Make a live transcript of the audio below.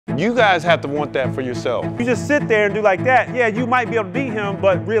You guys have to want that for yourself. You just sit there and do like that, yeah, you might be able to beat him,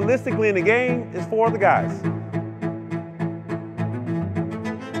 but realistically in the game, it's 4 other guys.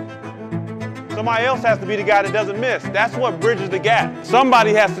 Somebody else has to be the guy that doesn't miss. That's what bridges the gap.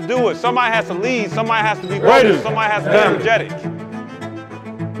 Somebody has to do it. Somebody has to lead. Somebody has to be focused. Somebody has to be energetic.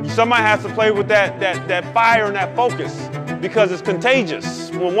 Somebody has to play with that fire and that focus because it's contagious.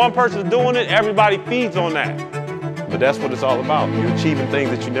 When one person's doing it, everybody feeds on that. But that's what it's all about. You're achieving things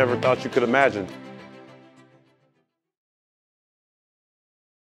that you never thought you could imagine.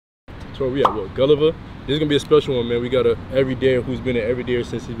 So we at what, Gulliver? This is gonna be a special one, man. We got a EveryDay who's been an EveryDayer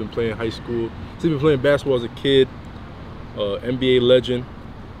since he's been playing high school. Since he's been playing basketball as a kid. NBA legend.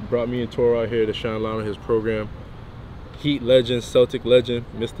 Brought me and Toro out here to shine light on his program. Heat legend, Celtic legend,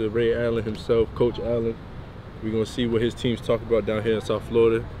 Mr. Ray Allen himself, Coach Allen. We're gonna see what his team's talking about down here in South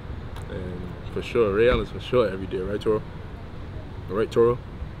Florida. And for sure, Ray Allen's for sure EveryDay, right, Toro? All right, Toro?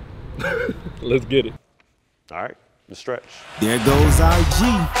 Let's get it. All right, the stretch. There goes IG.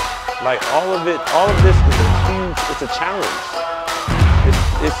 Like all of this is a huge, it's a challenge.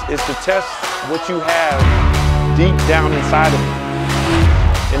 It's to test what you have deep down inside of you.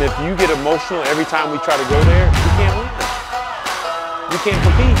 And if you get emotional every time we try to go there, you can't win. You can't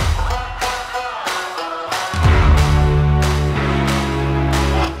compete.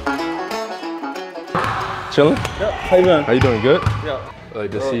 Chilling? Yeah, how you doing? How you doing? Good? Yeah. Like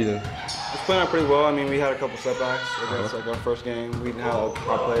this season? It's playing out pretty well. I mean, we had a couple setbacks against like our first game. We didn't have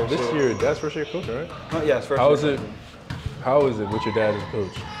our players. This year, Dad's first year coach, right? Yeah, it's first How year. is it? How is it with your dad as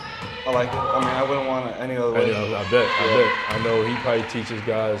coach? I like it. I mean, I wouldn't want it any other way. I bet. I know he probably teaches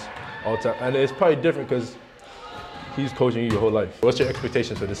guys all the time, and it's probably different because he's coaching you your whole life. What's your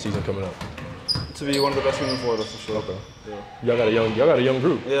expectations for this season coming up? To be one of the best teams in Florida, for sure. Okay. Yeah. Y'all got a young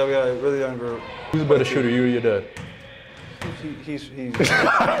group. Yeah, we got a really young group. Who's a better shooter, you or your dad? He's definitely.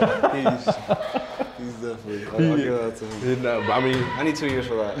 I'll give that to him. I mean, I need 2 years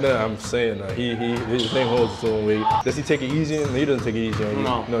for that. No, I'm saying that his name holds its own weight. Does he take it easy? No, he doesn't take it easy on you.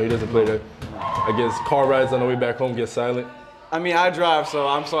 No, he doesn't play that. I guess car rides on the way back home get silent. I mean, I drive, so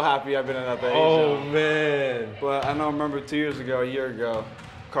I'm so happy I've been at that age. Oh man! But I remember 2 years ago, a year ago,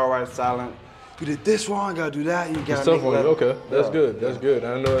 car ride silent. You did this wrong, you gotta do that. You gotta tough on you. Okay, that's yeah. good. That's good.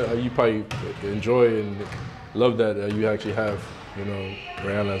 I know you probably enjoy and love that you actually have,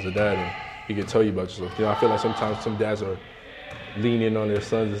 Ray Allen as a dad, and he can tell you about yourself. I feel like sometimes some dads are leaning on their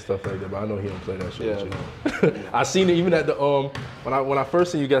sons and stuff like that, but I know he don't play that shit with you. I seen it even at the when I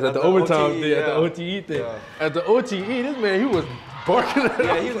first seen you guys at the overtime thing, at the OTE thing. Yeah. At the OTE, this man, he was barking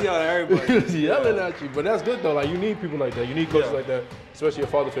at he was yelling at everybody. He was yelling at you, but that's good though. Like you need people like that. You need coaches like that, especially a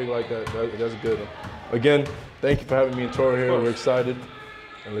father figure like that. That's good. Again, thank you for having me and Toro here. We're excited,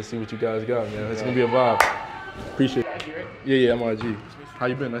 and let's see what you guys got, man. It's gonna be a vibe. Appreciate it. Yeah, I'm IG. How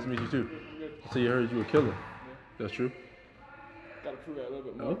you been? Nice to meet you too. So you heard you were killing. That's true. Gotta prove that a little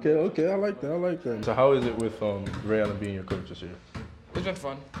bit more. Okay, I like that. So how is it with Ray Allen being your coach this year? It's been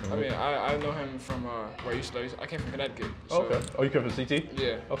fun. I mean, I know him from where I used to live. I came from Connecticut. So, okay. Oh, you came from CT?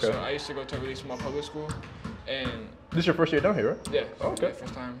 Yeah. Okay. So I used to go to a really small public school, and this is your first year down here, right? Yeah. Oh, okay. Yeah,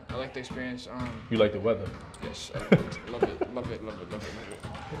 first time. I like the experience. You like the weather? Yes. Love it.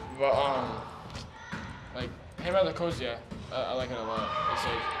 But like him as a coach, yeah, I like it a lot.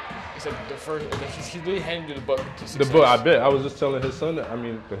 It's like the first. He's really handing you the book to success. The book, I bet. I was just telling his son that. I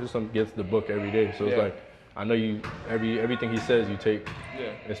mean, cause his son gets the book every day, so it's like I know you everything he says you take.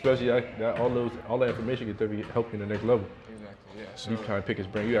 Yeah. Especially all that information can help you in the next level. Exactly. Yeah. So you kind of pick his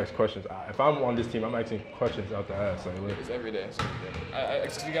brain. You ask questions. If I'm on this team, I'm asking questions out the ass. Like, it's every day. So I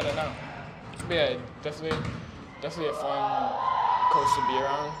you got it now. But yeah, definitely a fun coach to be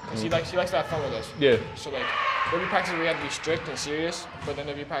around because he likes to have fun with us. Yeah. So like there'll be practices where we have to be strict and serious, but then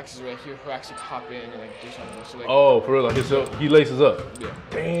there'll be practices where he'll actually pop in and like do something. So like. Oh, for real? Like he laces up. Yeah.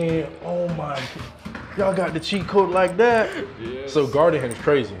 Damn. Oh my. Y'all got the cheat code like that. Yeah. So guarding him is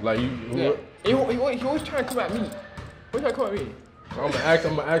crazy. Like you. Yeah. He always trying to come at me. I'm gonna ask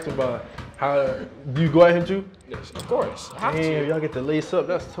him about how do you go at him too? Yes, of course. Damn, y'all get to lace up.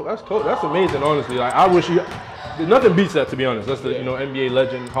 That's cool. That's amazing, honestly. Like I wish nothing beats that, to be honest. That's the NBA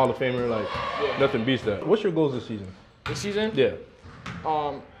legend, Hall of Famer. Like nothing beats that. What's your goals this season? This season? Yeah.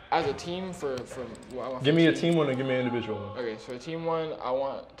 As a team give me a team one and give me an individual one. Okay, so team one, I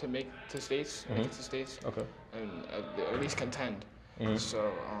want to make it to states. Okay. And at least contend.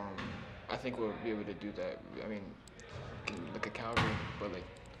 So I think we'll be able to do that. I mean, you can look at Calgary, but like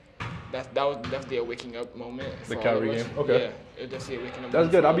that was definitely a waking up moment. The Calgary game. Okay. Yeah, it definitely a waking up. That's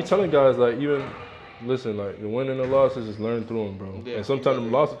good. I'll be telling guys like listen, like the win and the losses is learn through them, bro. Yeah, and sometimes the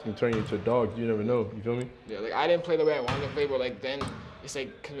losses can turn you into a dog. You never know. You feel me? Yeah, like I didn't play the way I wanted to play, but like then it's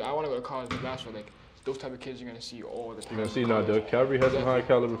like, cause I want to go to college and basketball. Like those type of kids you're gonna see all the time. You're gonna see now, the Calvary has some high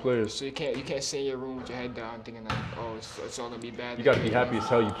caliber players. So you can't sit in your room with your head down thinking like, oh, it's all gonna be bad. You gotta be happy as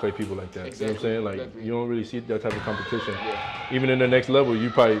hell you play people like that. Exactly. You know what I'm saying? Like Exactly. you don't really see that type of competition. Yeah. Even in the next level, you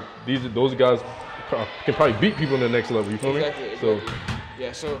probably those guys can probably beat people in the next level. You feel Exactly. me? So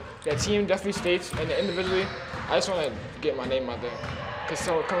yeah. So that team definitely states, and individually, I just want to get my name out there. Cause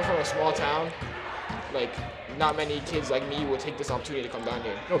coming from a small town, like not many kids like me will take this opportunity to come down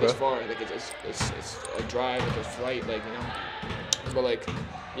here this far. Like it's a drive, it's a flight, like you know. But like,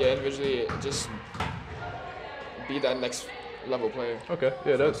 yeah, individually, just be that next level player. okay,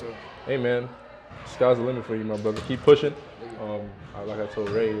 yeah, that's. Hey man, sky's the limit for you, my brother. Keep pushing. Like I told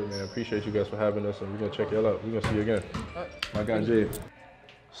Ray, man, appreciate you guys for having us, and we're gonna check y'all out. We're gonna see you again. My guy Jay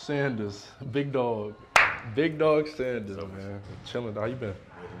Sanders, big dog Sanders, man. Chilling. How you been?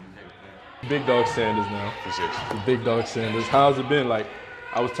 Big dog Sanders now. Appreciate you. The big dog Sanders. How's it been? Like,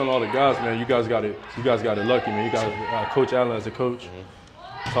 I was telling all the guys, man, you guys got it lucky, man. You guys, Coach Allen as a coach.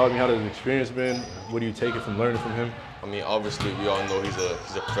 Taught me how the experience been. What do you take it from learning from him? I mean, obviously, we all know he's a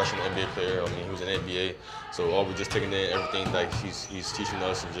professional NBA player. I mean, he was in the NBA, so all we're just taking in everything like he's teaching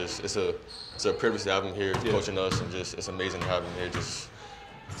us, and just it's a privilege to have him here coaching us, and just it's amazing to have him here just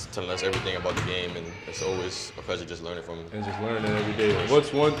telling us everything about the game, and it's always a pleasure just learning from him. And just learning every day.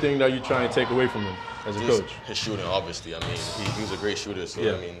 What's one thing that you try and take away from him as a just coach? His shooting, obviously. I mean, he was a great shooter, so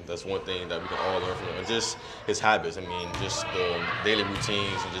I mean, that's one thing that we can all learn from him. And just his habits. I mean, just the daily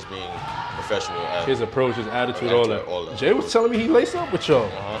routines and just being professional. His approach, his attitude, all that. Jay was telling me he laced up with y'all.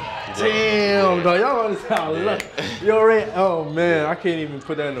 Damn, dog, y'all understand. You already. Oh man, I can't even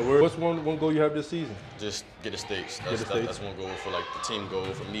put that in the words. What's one goal you have this season? Just get the stakes. That's one goal for like the team goal.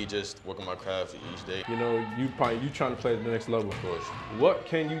 For me, just working my craft each day. You know, you trying to play at the next level, of course. What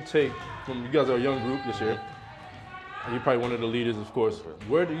can you take from, you guys are a young group this year. You're probably one of the leaders, of course.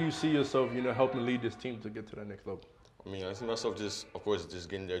 Where do you see yourself, you know, helping lead this team to get to that next level? I mean, I see myself just, of course, just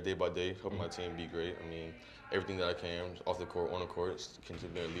getting there day by day, helping my team be great. I mean, everything that I can, off the court, on the court,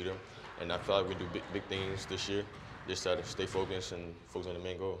 continue being a leader. And I feel like we do big things this year. Just try to stay focused and focus on the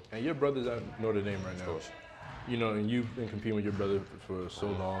main goal. And your brother's at Notre Dame right now. Of course. You know, and you've been competing with your brother for so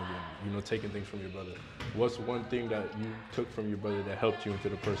long, and you know, taking things from your brother. What's one thing that you took from your brother that helped you into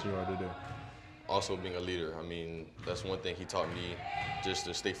the person you are today? Also being a leader. I mean, that's one thing he taught me, just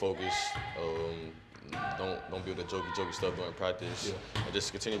to stay focused. Don't be with the jokey stuff during practice. And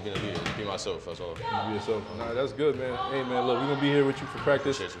just continue being a leader. Be myself. That's all. Be yourself. Nah, that's good, man. Hey, man, look, we're gonna be here with you for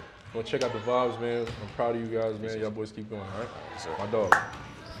practice. Appreciate you. Gonna check out the vibes, man. I'm proud of you guys, man. Y'all boys keep going, all right? Yes, sir. My dog.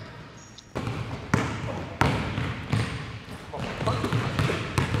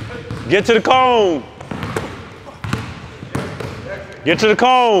 Get to the cone. Get to the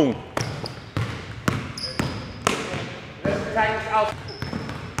cone.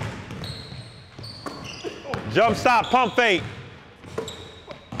 Jump stop, pump fake.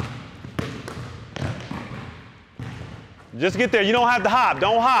 Just get there. You don't have to hop.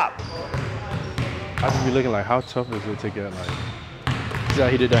 Don't hop. I just be looking like, how tough is it to get like, see how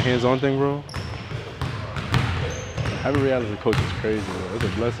he did that hands-on thing, bro? Having Real as a coach is crazy, bro. It's a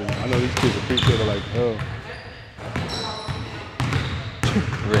blessing. I know these kids appreciate it like, oh.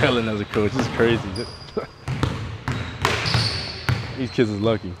 Realing as a coach is crazy. These kids is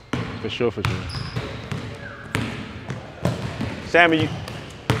lucky, for sure, for sure. Sammy,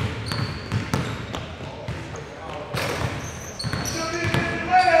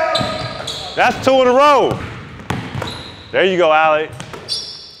 that's 2 in a row. There you go, Alec.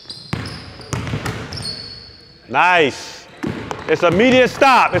 Nice. It's immediate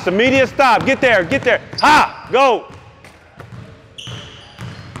stop. It's immediate stop. Get there. Get there. Ha! Go.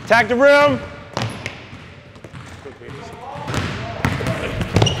 Attack the rim.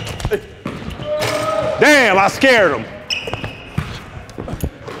 Damn, I scared him.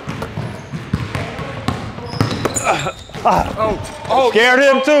 Scared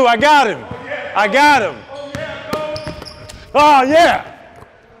him too. I got him. I got him. Oh, yeah.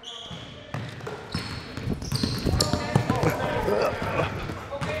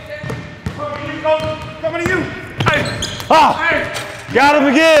 Coming to you. Got him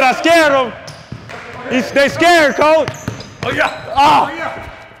again. I scared him. They scared, coach. Oh, yeah. Oh. Oh, yeah.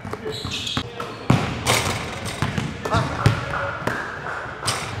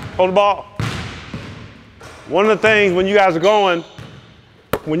 Hold the ball. One of the things when you guys are going,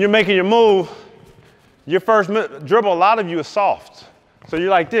 when you're making your move, your first dribble, a lot of you is soft. So you're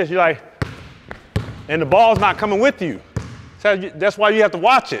like this, you're like, and the ball's not coming with you. So that's why you have to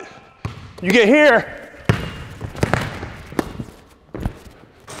watch it. You get here,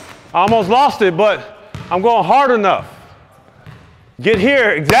 I almost lost it, but I'm going hard enough. Get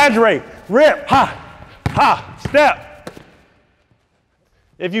here, exaggerate, rip, ha, step.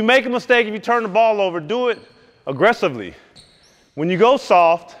 If you make a mistake, if you turn the ball over, do it aggressively. When you go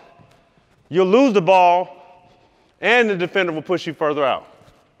soft, you'll lose the ball and the defender will push you further out.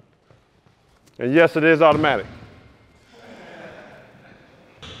 And yes, it is automatic.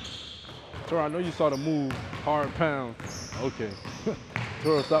 Toro, I know you saw the move, hard pound. Okay.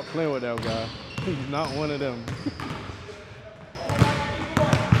 Toro, stop playing with that guy. He's not one of them.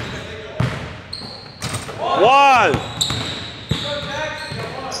 1, 2,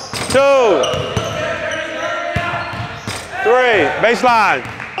 3, baseline.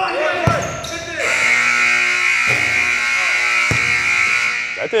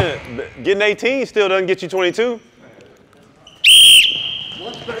 That's it. Getting 18 still doesn't get you 22.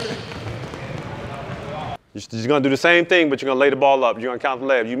 You're just gonna do the same thing, but you're gonna lay the ball up. You're gonna count the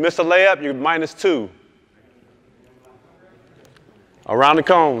layup. You miss a layup, you're -2. Around the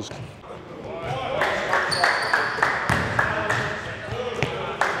cones.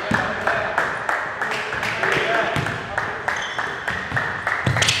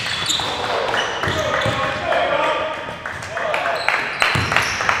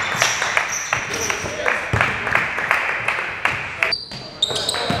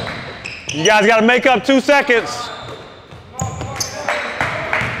 You guys got to make up 2 seconds.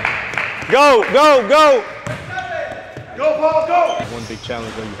 Go, go, go. Go, Paul, go. One big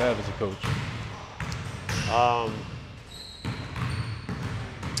challenge that you have as a coach.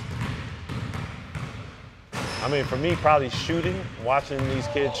 I mean, for me, probably shooting, watching these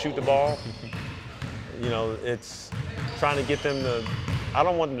kids shoot the ball. You know, it's trying to get them to, I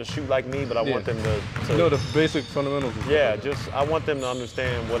don't want them to shoot like me, but I want them to know the basic fundamentals. Yeah, I want them to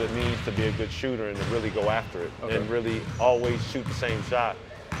understand what it means to be a good shooter and to really go after it and really always shoot the same shot.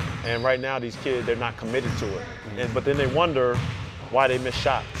 And right now, these kids, they're not committed to it. But then they wonder why they miss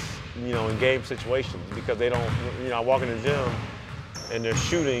shots, you know, in game situations because they don't, you know, I walk in the gym and they're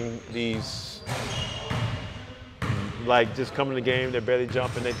shooting these, like just coming to the game, they're barely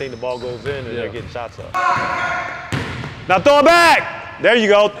jumping, they think the ball goes in and they're getting shots up. Now throw it back! There you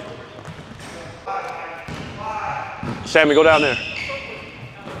go. Sammy, go down there.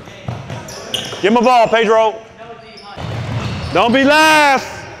 Give him a ball, Pedro. Don't be last.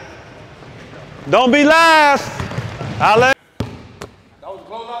 Don't be last. Alex. That was a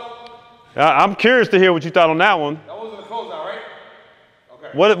closeout? I'm curious to hear what you thought on that one. That wasn't a closeout, right?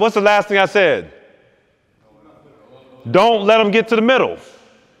 Okay. What's the last thing I said? Don't let them get to the middle.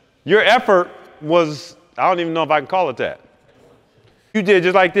 Your effort was, I don't even know if I can call it that. You did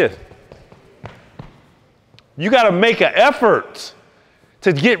just like this. You got to make an effort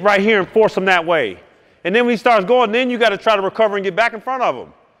to get right here and force him that way. And then when he starts going, then you got to try to recover and get back in front of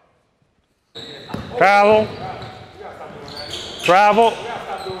him. Travel. Travel.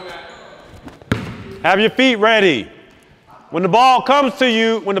 Have your feet ready. When the ball comes to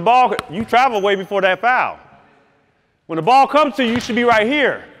you, you travel way before that foul. When the ball comes to you, you should be right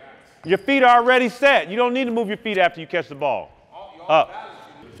here. Your feet are already set. You don't need to move your feet after you catch the ball. Up.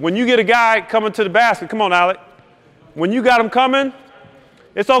 When you get a guy coming to the basket, come on, Alec. When you got him coming,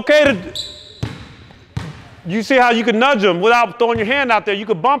 it's okay to, you see how you can nudge him without throwing your hand out there. You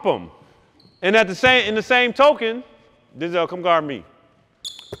could bump him. And in the same token, Denzel, come guard me.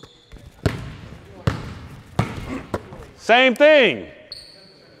 Same thing.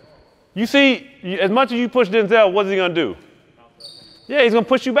 You see, as much as you push Denzel, what's he going to do? Yeah, he's going to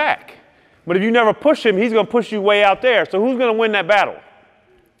push you back. But if you never push him, he's going to push you way out there. So who's going to win that battle?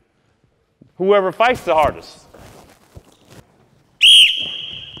 Whoever fights the hardest.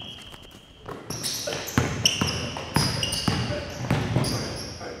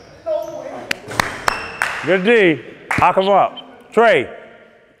 Good D. Lock him up. Trey,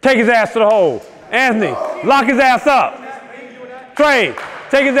 take his ass to the hole. Anthony, lock his ass up. Trey,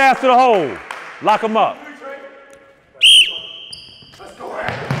 take his ass to the hole. Lock him up.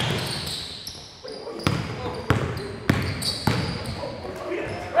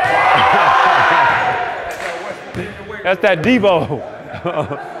 That's that Debo.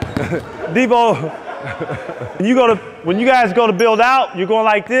 Debo. When you guys go to build out, you're going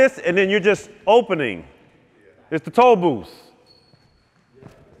like this, and then you're just opening. It's the toll booth.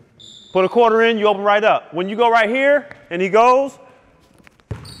 Put a quarter in, you open right up. When you go right here, and he goes,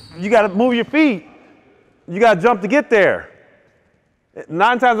 you got to move your feet. You got to jump to get there.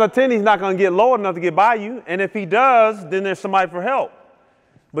 9 times out of 10, he's not going to get low enough to get by you. And if he does, then there's somebody for help.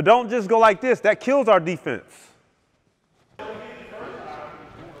 But don't just go like this. That kills our defense.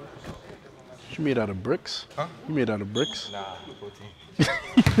 You made out of bricks? Huh? You made out of bricks? Nah,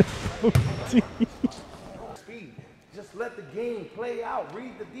 14. Speed. Just Just let the game play out.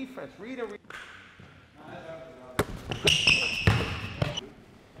 Read the defense. Read and read.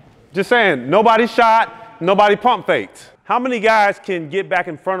 Just saying, nobody shot, nobody pump faked. How many guys can get back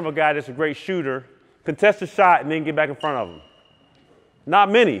in front of a guy that's a great shooter, contest a shot, and then get back in front of him? Not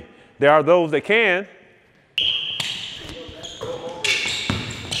many. There are those that can.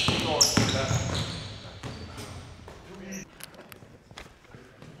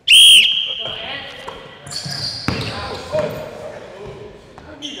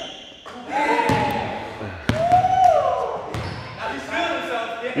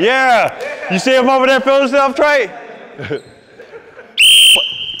 Yeah. You see him over there feeling himself, Trey?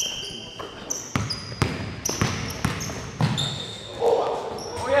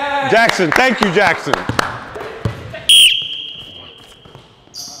 Jackson, thank you, Jackson.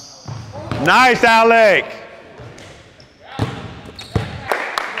 Nice, Alec.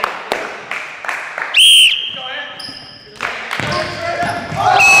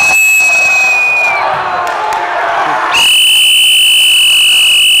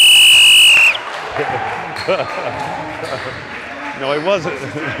 No, he wasn't.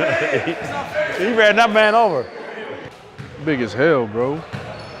 he ran that man over. Big as hell, bro.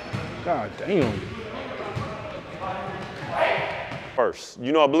 God damn. First,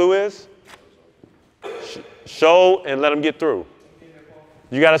 you know what blue is? Show and let them get through.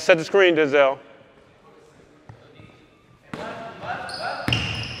 You got to set the screen, Denzel.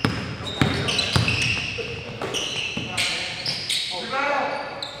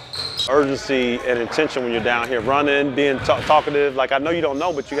 Urgency and intention when you're down here running, being talkative. Like, I know you don't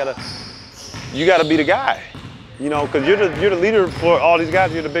know, but you gotta be the guy. You know, because you're the leader for all these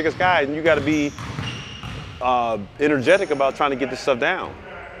guys. You're the biggest guy, and you got to be energetic about trying to get this stuff down.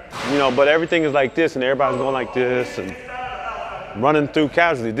 You know, but everything is like this, and everybody's going like this, and running through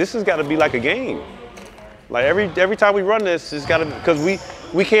casually. This has got to be like a game. Like every time we run this, it's got to, because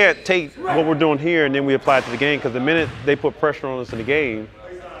we can't take what we're doing here and then we apply it to the game. Because the minute they put pressure on us in the game,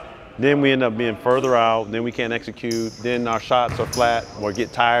 then we end up being further out. Then we can't execute. Then our shots are flat or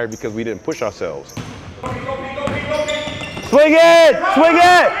get tired because we didn't push ourselves. Swing it! Swing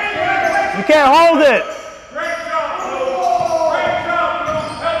it! You can't hold it!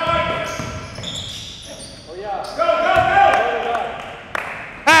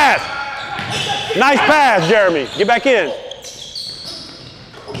 Pass! Nice pass, Jeremy. Get back in.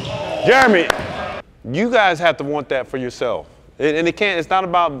 Jeremy, you guys have to want that for yourself. And it's not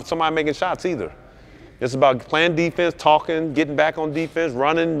about somebody making shots either. It's about playing defense, talking, getting back on defense,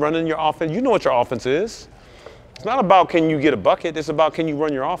 running your offense. You know what your offense is. It's not about can you get a bucket, it's about can you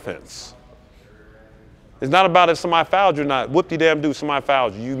run your offense. It's not about if somebody fouled you or not. Whoop-de-damn-do, somebody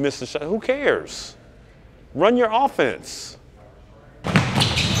fouled you, you missed the shot. Who cares? Run your offense.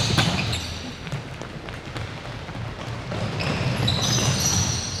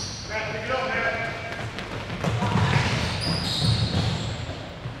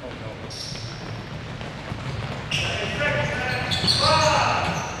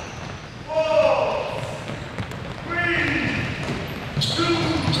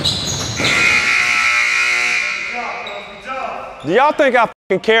 Do y'all think I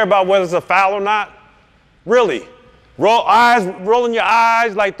fucking care about whether it's a foul or not? Really? Rolling your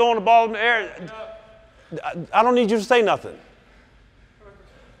eyes, like throwing the ball in the air. I don't need you to say nothing.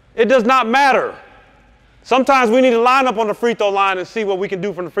 It does not matter. Sometimes we need to line up on the free throw line and see what we can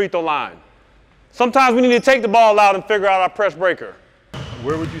do from the free throw line. Sometimes we need to take the ball out and figure out our press breaker.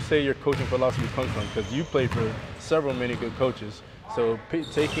 Where would you say your coaching philosophy comes from? Because you played for many good coaches. So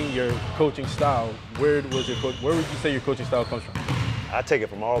taking your coaching style, where would you say your coaching style comes from? I take it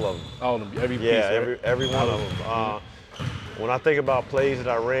from all of them. All of them, every piece, yeah, right? every one of them. When I think about plays that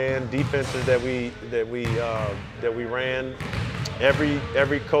I ran, defenses that we ran,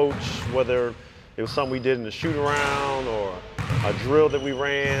 every coach, whether it was something we did in the shoot around or a drill that we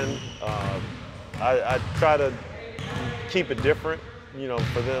ran, I try to keep it different, you know,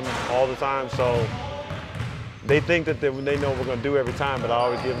 for them all the time. So they think that they know we're going to do every time, but I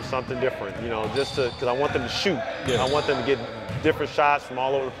always give them something different, you know, just to, because I want them to shoot. Yeah. I want them to get different shots from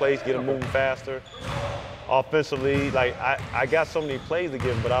all over the place, get them moving faster. Offensively, like I got so many plays to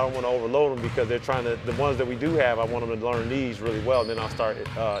give them, but I don't want to overload them because they're trying to, the ones that we do have, I want them to learn these really well, and then I'll start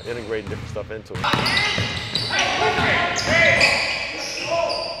integrating different stuff into it.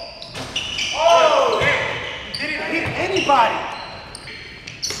 Oh, you didn't hit anybody.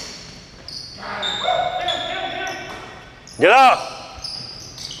 Get up.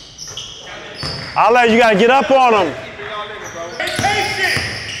 I'll let you gotta get up on them.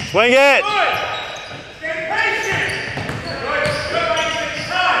 Swing it. Stay patient.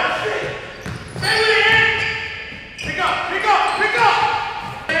 Stay with it. Pick up.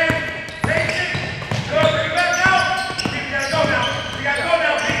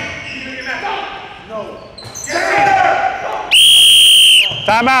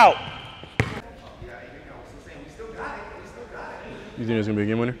 Timeout. You think it's gonna be a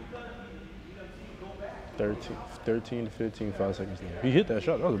game winner? 13 to 15, 5 seconds left. He hit that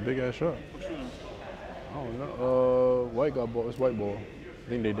shot. That was a big ass shot. I don't know. White got ball. It's white ball. I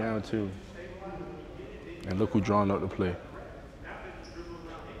think they down 2. And look who drawing up the play.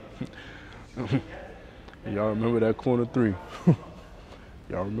 Y'all remember that corner 3?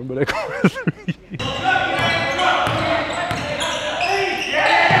 Y'all remember that corner 3?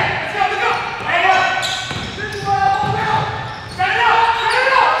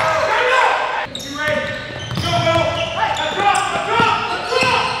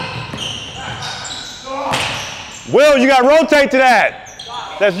 Will, you got to rotate to that.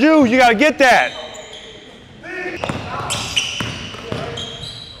 That's you. You got to get that.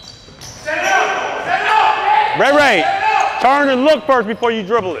 Ray, turn and look first before you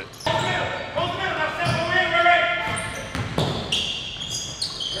dribble it.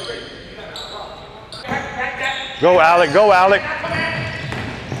 Go, Alec. Go, Alec.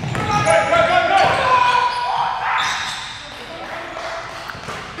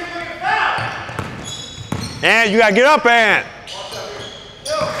 And you gotta get up, and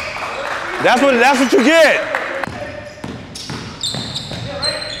that's what you get.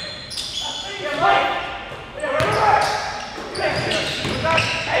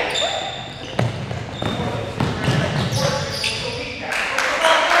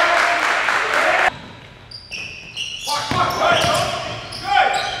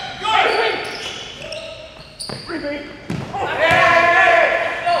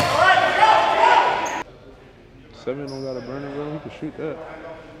 Seven don't got a burning room. He can shoot that.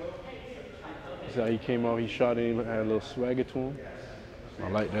 See how he came out, he shot it, he had a little swagger to him. I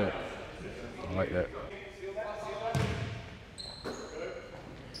like that. I like that.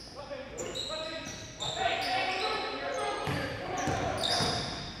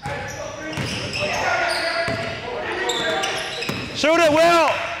 Shoot it, Will!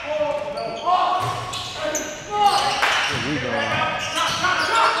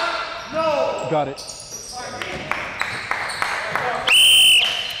 Got it.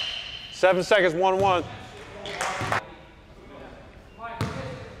 7 seconds, 1-1.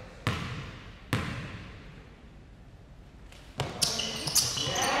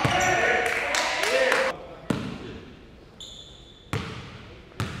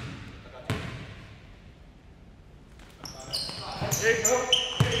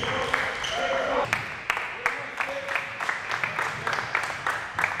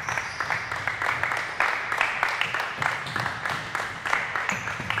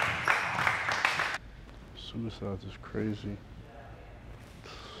 Suicides is crazy. I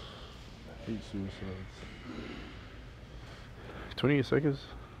hate suicides. 28 seconds?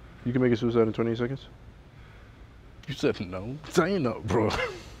 You can make a suicide in 28 seconds? You said no. Say no, bro. Clap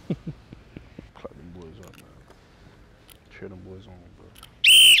them boys up, man. Cheer them boys on, bro.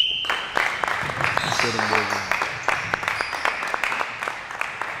 Cheer them boys on.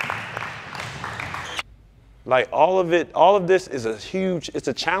 Like all of this is it's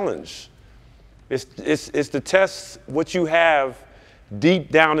a challenge. It's to test what you have deep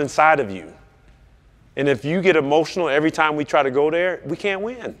down inside of you. And if you get emotional every time we try to go there, we can't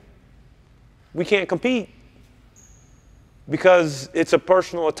win. We can't compete. Because it's a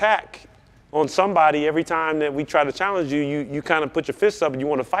personal attack on somebody every time that we try to challenge you, you kind of put your fists up and you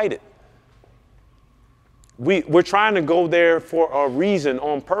want to fight it. We're trying to go there for a reason,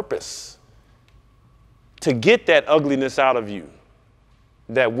 on purpose, to get that ugliness out of you.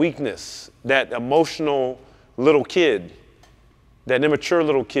 That weakness, that emotional little kid, that immature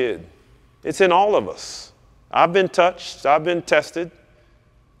little kid. It's in all of us. I've been touched, I've been tested.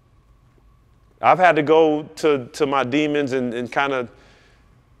 I've had to go to my demons and kind of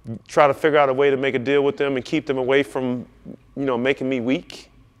try to figure out a way to make a deal with them and keep them away from, making me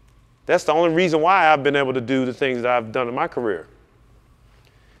weak. That's the only reason why I've been able to do the things that I've done in my career.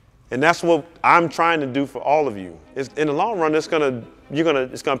 And that's what I'm trying to do for all of you. In the long run, it's gonna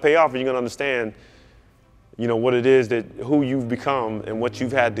pay off, and you're gonna understand, what it is who you've become and what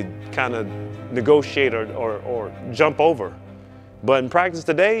you've had to kind of negotiate or jump over. But in practice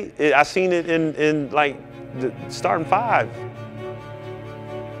today, I seen it in like the starting 5.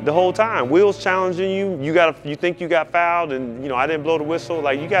 The whole time, Will's challenging you. You think you got fouled, and I didn't blow the whistle.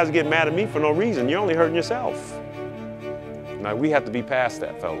 Like, you guys get mad at me for no reason. You're only hurting yourself. Now, we have to be past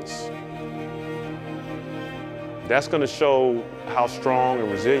that, fellas. That's going to show how strong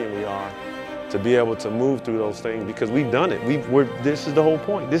and resilient we are to be able to move through those things, because we've done it. This is the whole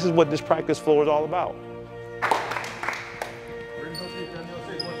point. This is what this practice floor is all about.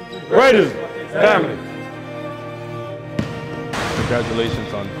 Raiders, family.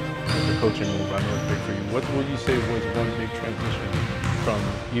 congratulations on the coaching move. I know it's big for you. What would you say was one big transition from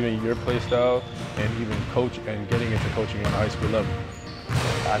even your play style and even getting into coaching on a high school level?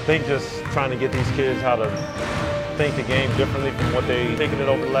 I think just trying to get these kids how to think the game differently from what they thinking it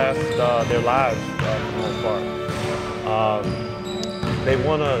over the last their lives for the most part.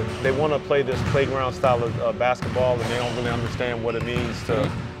 They wanna play this playground style of basketball, and they don't really understand what it means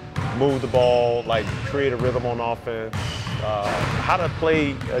to move the ball, like create a rhythm on offense, how to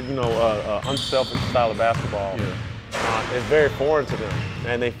play unselfish style of basketball. It's very foreign to them,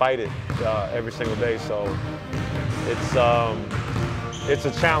 and they fight it every single day. So it's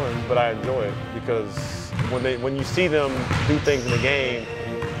a challenge, but I enjoy it because when you see them do things in the game,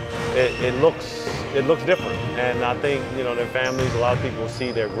 it looks different. And I think their families, a lot of people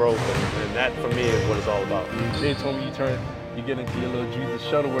see their growth, and that for me is what it's all about. Jay told me you get into your little Jesus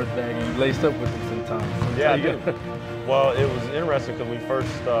Shuttleworth bag and you laced up with them sometimes. Yeah, I do. Well, it was interesting because when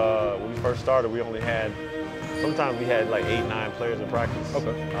we first started, sometimes we had like 8, 9 players in practice.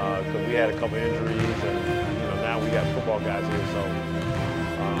 Okay. Because we had a couple injuries, and now we got football guys here, so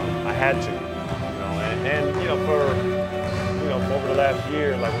I had to, and for over the last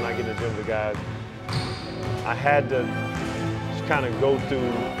year, like when I get in the gym with the guys, I had to just kind of go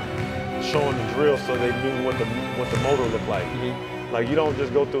through showing the drill so they knew what the motor looked like. Like you don't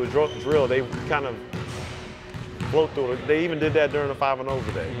just go through a drill, they kind of float through it. They even did that during the 5-0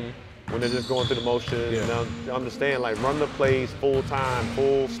 today. When they're just going through the motions, and understand, like, run the plays full time,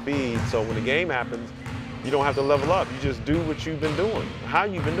 full speed, so when the game happens, you don't have to level up. You just do what you've been doing, how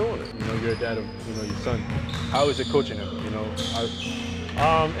you've been doing it. You're a dad of, your son. How is it coaching him,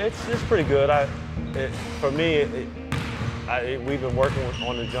 It's pretty good. For me, we've been working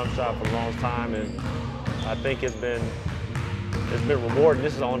on the jump shot for a long time, and I think it's been rewarding.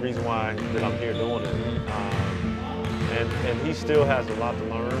 This is the only reason why that I'm here doing it. And he still has a lot to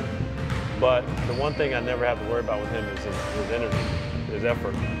learn. But the one thing I never have to worry about with him is his energy, his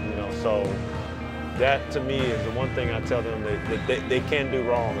effort. So that to me is the one thing I tell them that they can do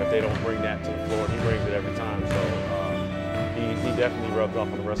wrong if they don't bring that to the floor. He brings it every time. So he definitely rubs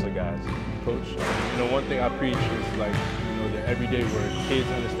off on the rest of the guys. Coach, one thing I preach is like, the everyday where kids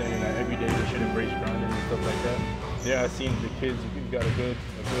understanding that every day they should embrace grinding and stuff like that. Yeah, I've seen the kids. You've got a good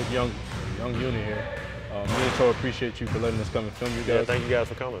young unit here. Me and Toro appreciate you for letting us come and film you guys. Yeah, thank you guys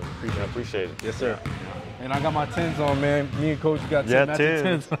for coming. I appreciate it. Yes, sir. And I got my 10s on, man. Me and Coach got 10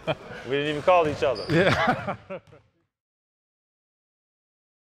 10s. We didn't even call each other. Yeah.